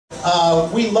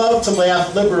We love to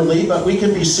laugh liberally, but we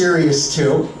can be serious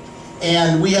too.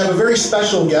 And we have a very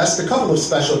special guest, a couple of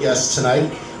special guests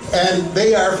tonight, and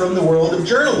they are from the world of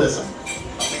journalism.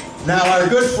 Now, our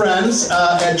good friends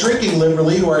at Drinking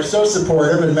Liberally, who are so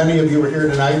supportive, and many of you are here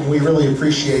tonight, and we really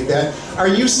appreciate that, are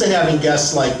used to having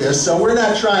guests like this, so we're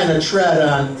not trying to tread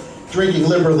on Drinking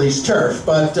Liberally's turf,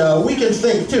 but we can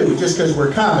think too. Just because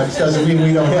we're comics doesn't mean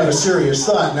we don't have a serious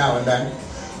thought now and then.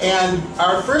 And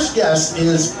our first guest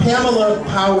is Pamela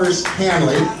Powers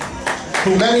Hannley,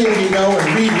 who many of you know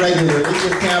and read regularly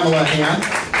with Pamela Hann.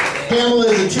 Pamela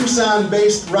is a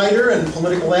Tucson-based writer and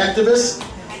political activist.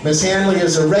 Ms. Hannley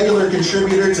is a regular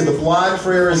contributor to the blog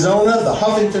for Arizona, the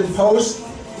Huffington Post,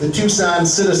 the Tucson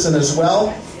Citizen as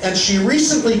well. And she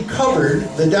recently covered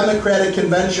the Democratic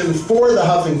convention for the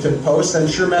Huffington Post. I'm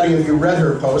sure many of you read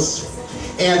her posts.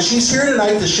 And she's here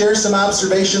tonight to share some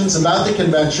observations about the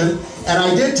convention. And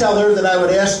I did tell her that I would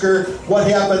ask her what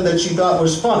happened that she thought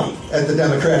was funny at the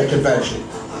Democratic convention.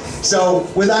 So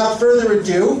without further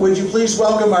ado, would you please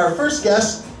welcome our first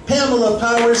guest, Pamela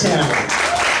Powers Hannley.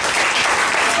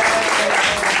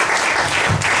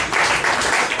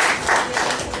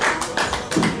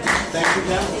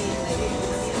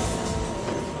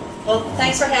 Well,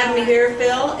 thanks for having me here,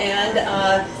 Phil.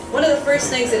 And one of the first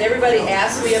things that everybody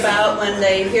asks me about when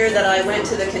they hear that I went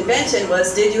to the convention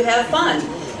was, did you have fun?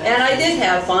 And I did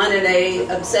have fun in a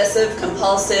obsessive,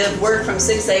 compulsive, work from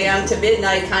 6 a.m. to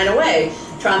midnight kind of way,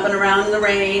 tromping around in the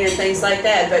rain and things like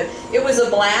that. But it was a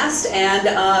blast, and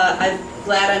I'm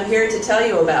glad I'm here to tell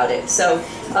you about it. So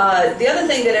the other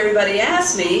thing that everybody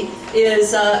asks me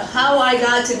is how I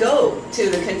got to go to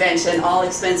the convention, all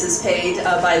expenses paid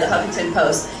by the Huffington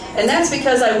Post. And that's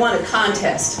because I won a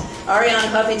contest. Ariane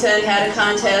Huffington had a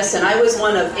contest, and I was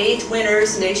one of 8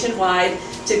 winners nationwide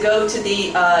to go to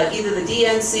the either the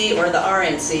DNC or the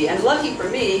RNC. And lucky for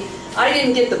me, I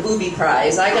didn't get the booby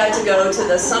prize. I got to go to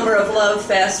the Summer of Love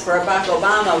Fest for Barack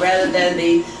Obama rather than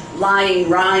the lying,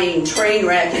 rhying train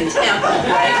wreck in Tampa,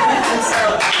 right? And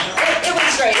so it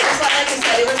was great. It was like I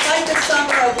said, it was like the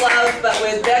Summer of Love, but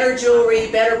with better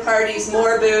jewelry, better parties,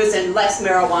 more booze, and less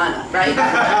marijuana, right? And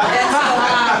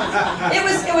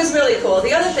so it was really cool.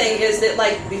 The other thing is that,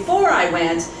 like, before I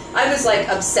went, I was like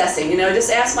obsessing, you know,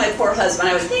 just ask my poor husband.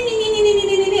 I was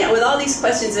with all these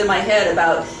questions in my head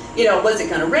about, you know, was it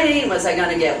going to rain? Was I going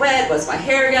to get wet? Was my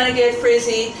hair going to get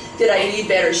frizzy? Did I need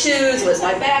better shoes? Was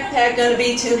my backpack going to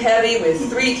be too heavy with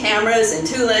 3 cameras and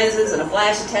 2 lenses and a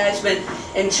flash attachment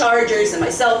and chargers and my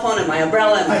cell phone and my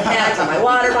umbrella and my hat and my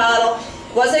water bottle?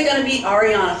 Was I going to meet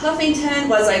Ariana Huffington?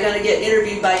 Was I going to get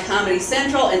interviewed by Comedy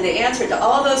Central? And the answer to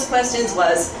all those questions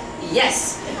was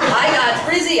yes. I got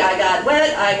frizzy, I got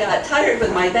wet, I got tired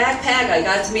with my backpack, I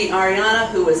got to meet Ariana,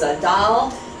 who was a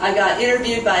doll. I got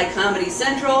interviewed by Comedy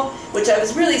Central, which I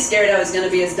was really scared I was going to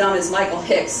be as dumb as Michael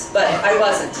Hicks, but I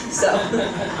wasn't. So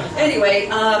anyway,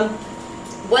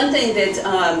 one thing that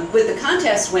with the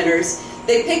contest winners,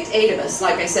 they picked 8 of us.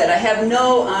 Like I said, I have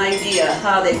no idea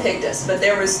how they picked us, but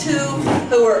there was 2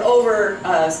 who were over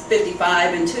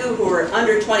 55 and 2 who were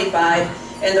under 25,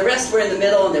 and the rest were in the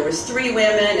middle, and there was 3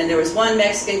 women, and there was 1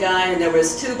 Mexican guy, and there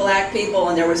was 2 black people,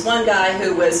 and there was 1 guy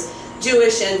who was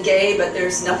Jewish and gay, but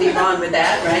there's nothing wrong with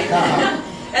that, right?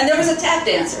 And there was a tap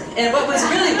dancer. And what was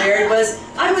really weird was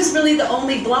I was really the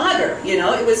only blogger, you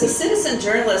know. It was a citizen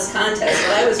journalist contest,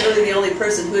 but I was really the only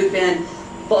person who had been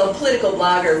a political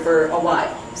blogger for a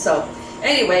while. So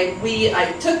anyway,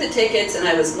 I took the tickets, and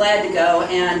I was glad to go,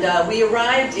 and we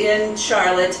arrived in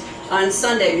Charlotte on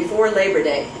Sunday before Labor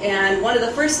Day. And one of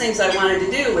the first things I wanted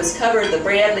to do was cover the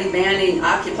Bradley Manning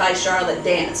Occupy Charlotte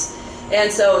dance. And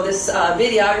so this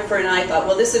videographer and I thought,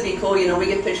 well, this would be cool, you know, we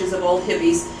get pictures of old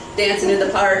hippies dancing in the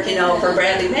park, you know, for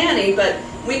Bradley Manning, but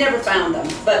we never found them.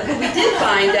 But what we did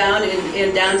find down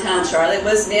in downtown Charlotte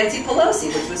was Nancy Pelosi,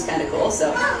 which was kind of cool.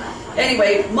 So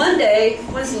anyway, Monday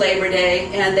was Labor Day,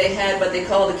 and they had what they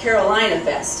call the Carolina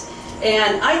Fest.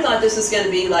 And I thought this was going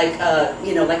to be like,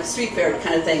 you know, like a street fair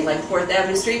kind of thing, like 4th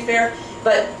Avenue Street Fair.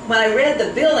 But when I read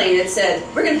the billing, it said,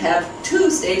 we're going to have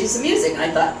 2 stages of music. And I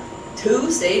thought,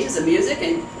 2 stages of music?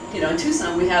 And, you know, in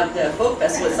Tucson we have the folk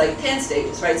festival, it's like 10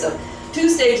 stages, right? So 2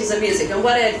 stages of music. And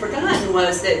what I had forgotten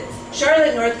was that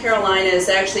Charlotte, North Carolina is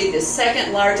actually the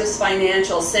 2nd largest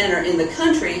financial center in the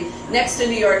country, next to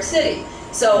New York City.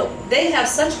 So they have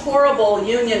such horrible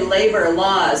union labor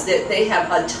laws that they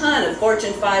have a ton of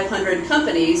Fortune 500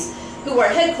 companies who are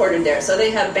headquartered there. So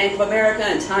they have Bank of America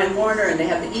and Time Warner, and they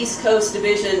have the East Coast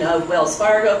division of Wells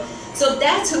Fargo. So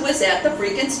that's who was at the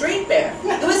freaking street fair.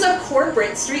 It was a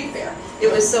corporate street fair.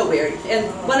 It was so weird. And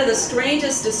one of the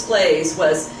strangest displays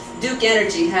was Duke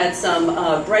Energy had some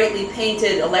brightly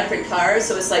painted electric cars.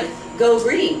 So it's like go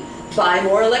green, buy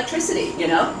more electricity, you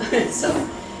know? So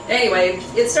anyway,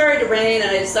 it started to rain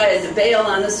and I decided to bail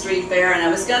on the street fair, and I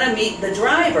was going to meet the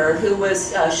driver who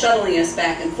was shuttling us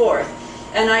back and forth.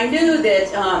 And I knew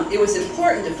that it was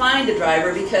important to find a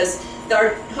driver because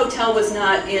our hotel was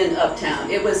not in uptown.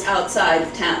 It was outside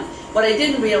of town. What I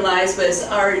didn't realize was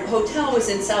our hotel was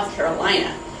in South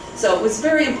Carolina. So it was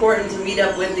very important to meet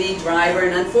up with the driver,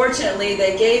 and unfortunately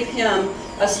they gave him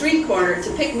a street corner to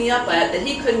pick me up at that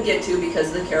he couldn't get to because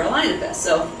of the Carolina Fest.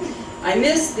 So I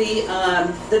missed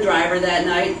the driver that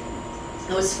night.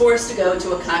 I was forced to go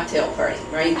to a cocktail party,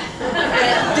 right?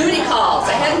 And duty calls.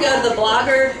 I had to go to the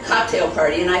blogger cocktail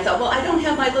party, and I thought, well, I don't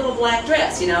have my little black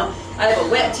dress, you know. I have a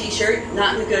wet t-shirt,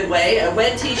 not in a good way, a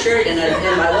wet t-shirt and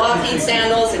my walking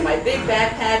sandals and my big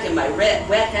backpack and my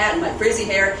wet hat and my frizzy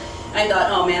hair. I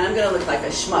thought, oh man, I'm going to look like a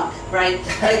schmuck, right?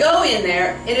 I go in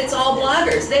there, and it's all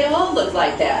bloggers. They all look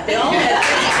like that. They all have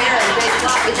frizzy hair and big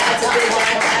floppy hats and big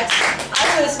backpacks.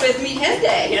 I was with me head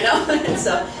day, you know? And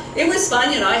so it was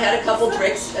fun, you know. I had a couple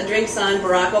drinks on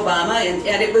Barack Obama,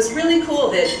 and it was really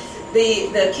cool that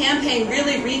the campaign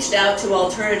really reached out to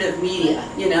alternative media,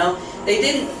 you know.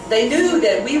 They knew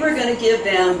that we were going to give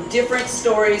them different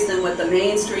stories than what the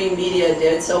mainstream media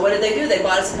did. So what did they do? They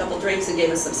bought us a couple drinks and gave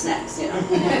us some snacks, you know.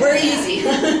 We're easy.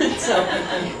 So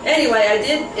anyway, I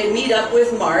did meet up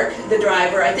with Mark, the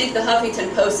driver. I think the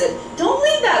Huffington Post said, don't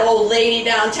leave that old lady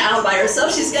downtown by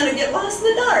herself. She's going to get lost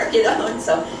in the dark, you know. And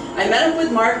so I met up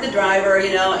with Mark, the driver,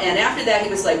 you know, and after that he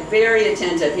was like very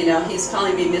attentive, you know. He's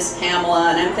calling me Miss Pamela,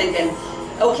 and I'm thinking,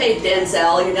 okay,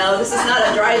 Denzel, you know, this is not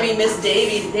a driving Miss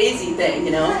Daisy thing,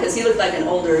 you know, because he looked like an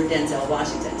older Denzel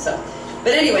Washington. So,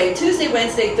 but anyway, Tuesday,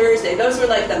 Wednesday, Thursday, those were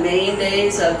like the main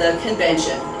days of the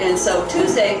convention. And so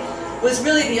Tuesday was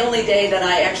really the only day that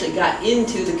I actually got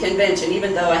into the convention,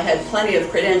 even though I had plenty of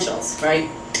credentials, right?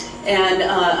 And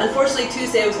unfortunately,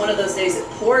 Tuesday was one of those days that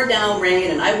poured down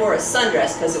rain, and I wore a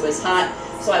sundress because it was hot.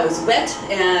 So I was wet,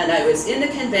 and I was in the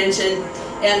convention,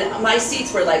 and my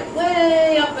seats were like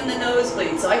way up in the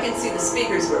nosebleed, so I could see the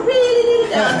speakers were really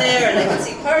down there, and I could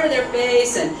see part of their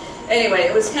face. And anyway,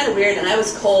 it was kind of weird, and I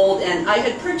was cold, and I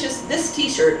had purchased this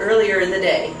t-shirt earlier in the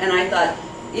day, and I thought,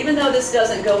 even though this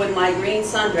doesn't go with my green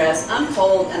sundress, I'm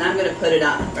cold, and I'm going to put it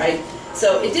on, right?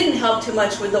 So it didn't help too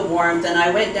much with the warmth, and I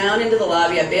went down into the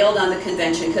lobby. I bailed on the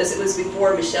convention because it was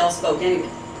before Michelle spoke anyway,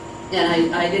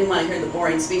 and I didn't want to hear the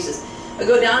boring speeches. I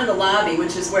go down to the lobby,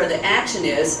 which is where the action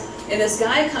is, and this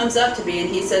guy comes up to me and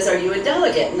he says, are you a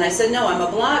delegate? And I said, no, I'm a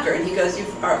blogger. And he goes,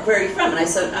 where are you from? And I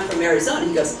said, I'm from Arizona.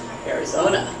 He goes,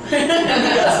 Arizona? He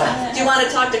goes, do you want to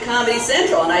talk to Comedy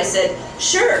Central? And I said,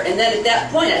 sure. And then at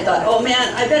that point I thought, oh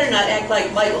man, I better not act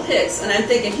like Michael Hicks. And I'm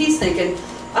thinking, he's thinking,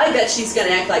 I bet she's going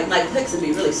to act like Michael Hicks and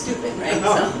be really stupid, right?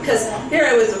 So, because here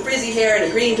I was with frizzy hair and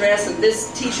a green dress and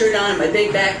this t-shirt on and my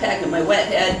big backpack and my wet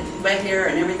hair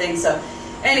and everything. So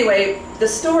anyway, the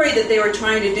story that they were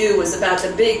trying to do was about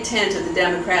the big tent of the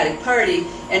Democratic Party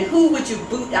and who would you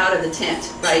boot out of the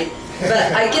tent, right?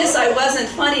 But I guess I wasn't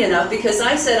funny enough because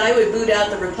I said I would boot out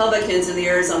the Republicans in the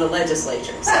Arizona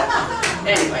legislature. So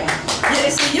anyway,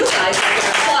 so you guys are going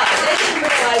to apply. They didn't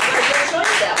realize what a good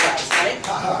choice that was,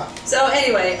 right? So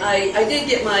anyway, I did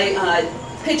get my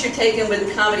picture taken with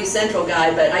the Comedy Central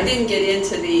guy, but I didn't get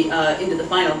into the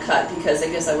final cut because I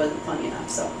guess I wasn't funny enough.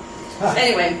 So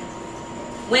anyway.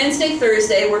 Wednesday,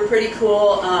 Thursday were pretty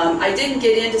cool. I didn't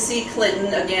get in to see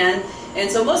Clinton again,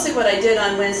 and so mostly what I did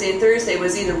on Wednesday and Thursday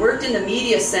was either worked in the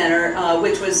media center,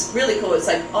 which was really cool. It's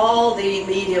like all the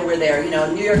media were there, you know,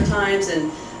 New York Times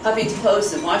and Huffington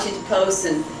Post and Washington Post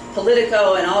and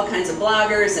Politico and all kinds of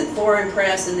bloggers and foreign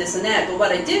press and this and that. But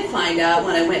what I did find out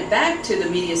when I went back to the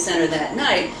media center that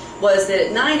night was that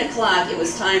at 9 o'clock it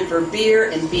was time for beer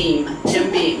and Beam,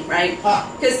 Jim Beam, right?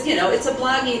 Because, you know, it's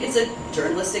a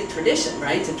journalistic tradition,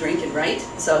 right, to drink and write.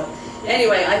 So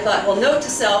anyway, I thought, well, note to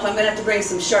self, I'm going to have to bring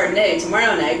some Chardonnay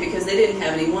tomorrow night because they didn't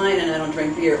have any wine and I don't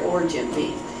drink beer or Jim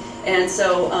Beam. And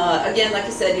so, again, like I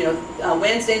said, you know,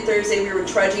 Wednesday and Thursday we were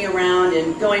trudging around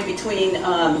and going between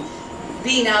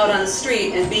being out on the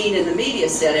street and being in the media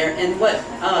center. And what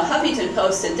Huffington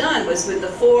Post had done was with the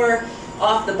 4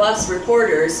 off-the-bus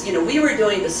reporters, you know, we were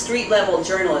doing the street-level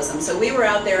journalism. So we were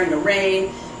out there in the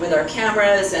rain with our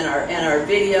cameras and our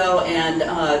video and,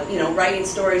 you know, writing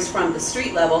stories from the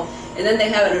street level. And then they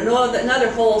had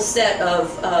another whole set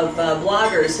of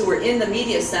bloggers who were in the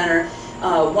media center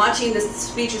watching the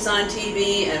speeches on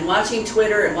TV and watching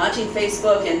Twitter and watching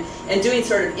Facebook and doing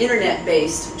sort of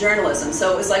internet-based journalism.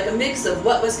 So it was like a mix of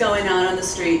what was going on the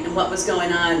street and what was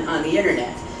going on the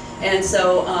internet. And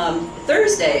so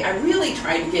Thursday, I really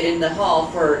tried to get in the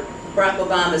hall for Barack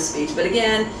Obama's speech, but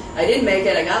again, I didn't make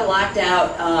it. I got locked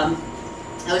out.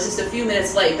 I was just a few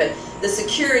minutes late, but the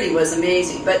security was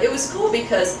amazing. But it was cool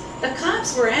because the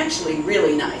cops were actually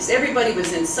really nice. Everybody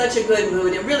was in such a good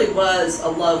mood. It really was a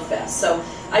love fest. So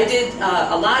I did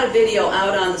a lot of video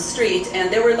out on the street,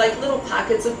 and there were like little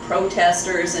pockets of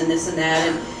protesters and this and that.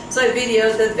 And so I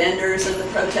videoed the vendors and the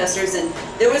protesters, and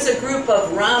there was a group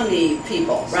of Romney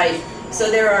people, right? So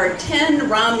there are 10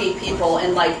 Romney people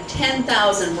and like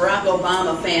 10,000 Barack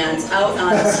Obama fans out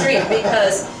on the street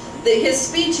because his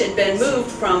speech had been moved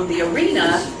from the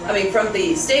arena, from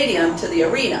the stadium to the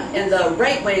arena. And the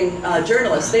right-wing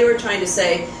journalists, they were trying to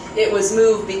say it was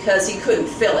moved because he couldn't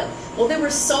fill it. Well, there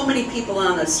were so many people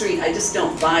on the street, I just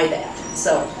don't buy that.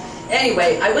 So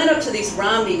anyway, I went up to these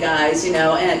Romney guys,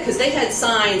 and because they had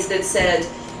signs that said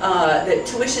that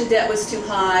tuition debt was too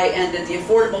high and that the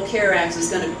Affordable Care Act was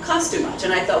going to cost too much.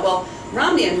 And I thought, well,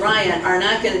 Romney and Ryan are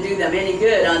not going to do them any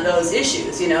good on those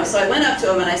issues, So I went up to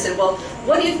them and I said, well,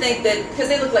 what do you think that, because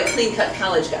they look like clean-cut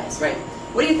college guys, right?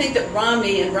 What do you think that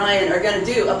Romney and Ryan are going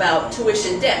to do about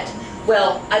tuition debt?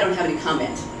 Well, I don't have any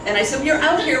comment. And I said, well, you're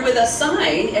out here with a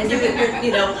sign, and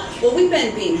well, we've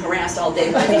been being harassed all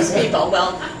day by these people.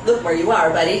 Well, look where you are,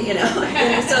 buddy,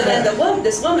 And so then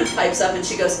this woman pipes up and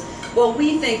she goes, well,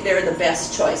 we think they're the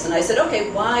best choice. And I said,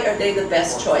 okay, why are they the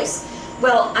best choice?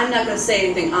 Well, I'm not going to say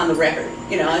anything on the record.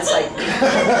 It's like,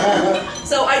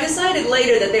 so I decided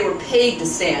later that they were paid to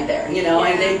stand there,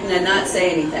 and they did not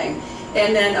say anything.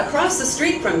 And then across the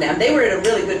street from them, they were at a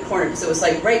really good corner because it was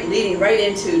like leading right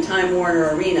into Time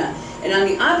Warner Arena. And on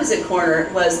the opposite corner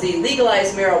was the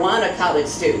legalized marijuana college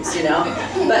students,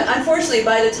 But unfortunately,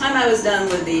 by the time I was done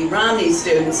with the Romney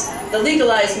students, the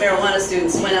legalized marijuana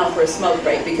students went out for a smoke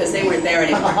break because they weren't there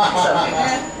anymore. So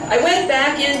I went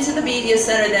back into the media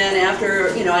center then after,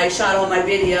 I shot all my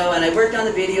video, and I worked on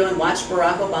the video and watched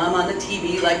Barack Obama on the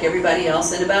TV like everybody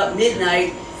else. And about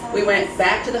midnight, we went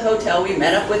back to the hotel. We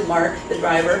met up with Mark, the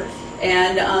driver,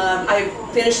 and I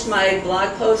finished my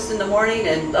blog post in the morning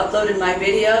and uploaded my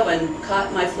video and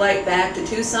caught my flight back to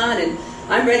Tucson, and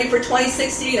I'm ready for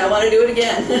 2016. I want to do it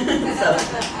again. So,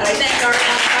 and I